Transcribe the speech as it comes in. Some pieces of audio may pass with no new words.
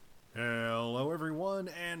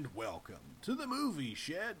and welcome to the Movie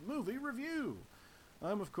Shed Movie Review.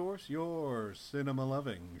 I'm, of course, your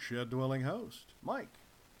cinema-loving, shed-dwelling host, Mike.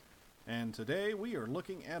 And today we are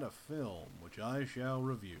looking at a film which I shall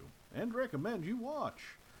review and recommend you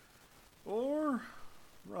watch. Or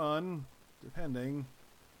run, depending.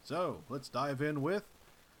 So, let's dive in with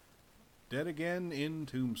Dead Again in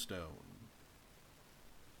Tombstone.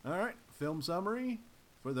 Alright, film summary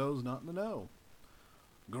for those not in the know.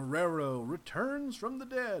 Guerrero returns from the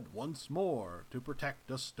dead once more to protect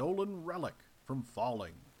a stolen relic from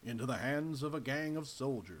falling into the hands of a gang of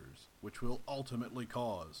soldiers, which will ultimately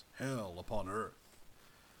cause hell upon Earth.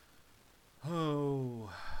 Oh,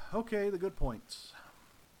 okay, the good points.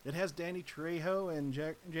 It has Danny Trejo and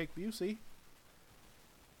Jake Busey.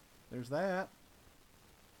 There's that.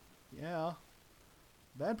 Yeah.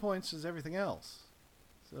 Bad points is everything else.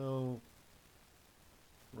 So,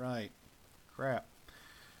 right. Crap.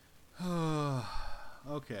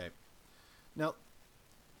 Okay. Now,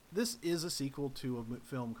 this is a sequel to a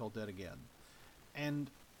film called Dead Again. And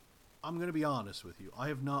I'm going to be honest with you. I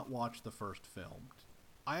have not watched the first film.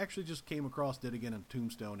 I actually just came across Dead Again and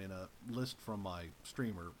Tombstone in a list from my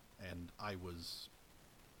streamer, and I was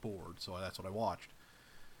bored, so that's what I watched.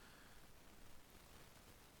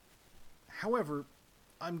 However,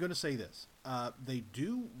 I'm going to say this. They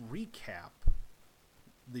do recap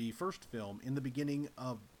the first film in the beginning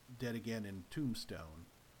of Dead Again in Tombstone.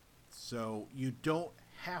 So you don't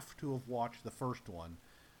have to have watched the first one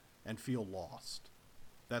and feel lost.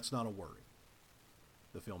 That's not a worry.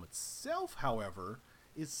 The film itself, however,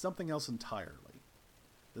 is something else entirely.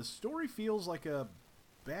 The story feels like a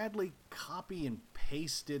badly copy and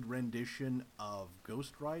pasted rendition of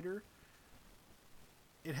Ghost Rider.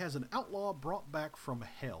 It has an outlaw brought back from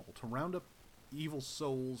hell to round up evil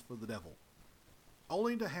souls for the devil,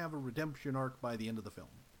 only to have a redemption arc by the end of the film.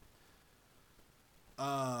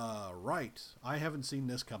 Right. I haven't seen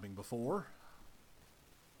this coming before.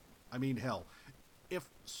 I mean, hell, if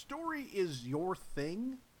story is your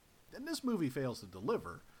thing, then this movie fails to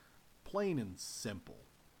deliver. Plain and simple.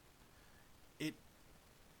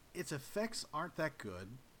 Its effects aren't that good.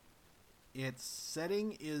 Its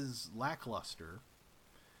setting is lackluster.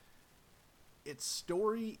 Its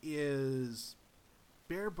story is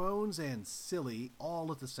bare bones and silly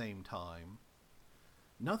all at the same time.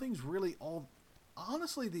 Nothing's really all...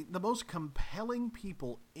 Honestly, the most compelling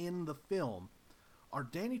people in the film are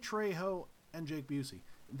Danny Trejo and Jake Busey.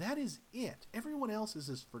 That is it. Everyone else is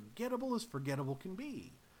as forgettable can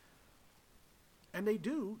be. And they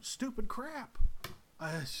do stupid crap.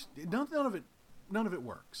 None of it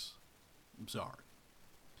works. I'm sorry.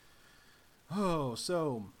 Oh,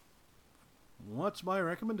 so what's my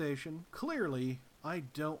recommendation? Clearly, I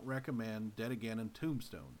don't recommend Dead Again and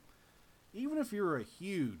Tombstone. Even if you're a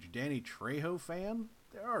huge Danny Trejo fan,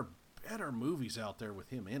 there are better movies out there with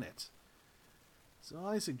him in it. So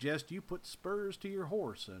I suggest you put spurs to your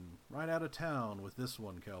horse and ride out of town with this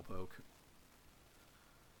one, cowpoke.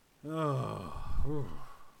 Oh.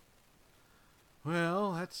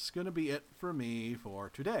 Well, that's going to be it for me for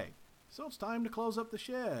today. So it's time to close up the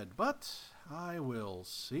shed, but I will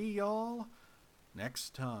see y'all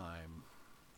next time.